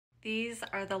These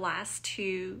are the last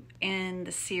two in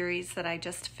the series that I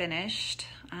just finished.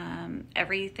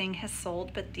 Everything has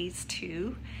sold but these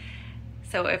two.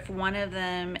 So if one of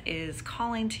them is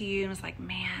calling to you and is like,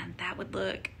 man, that would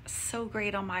look so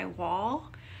great on my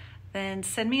wall, then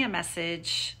send me a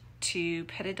message to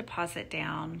put a deposit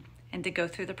down and to go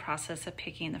through the process of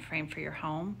picking the frame for your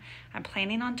home. I'm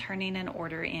planning on turning an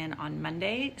order in on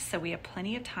Monday, so we have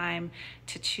plenty of time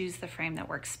to choose the frame that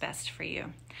works best for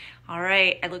you. All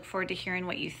right, I look forward to hearing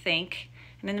what you think.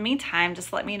 And in the meantime,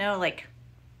 just let me know,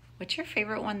 what's your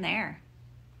favorite one there?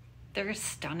 They're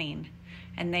stunning,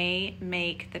 and they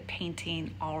make the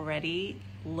painting already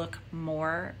look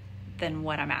more than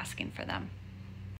what I'm asking for them.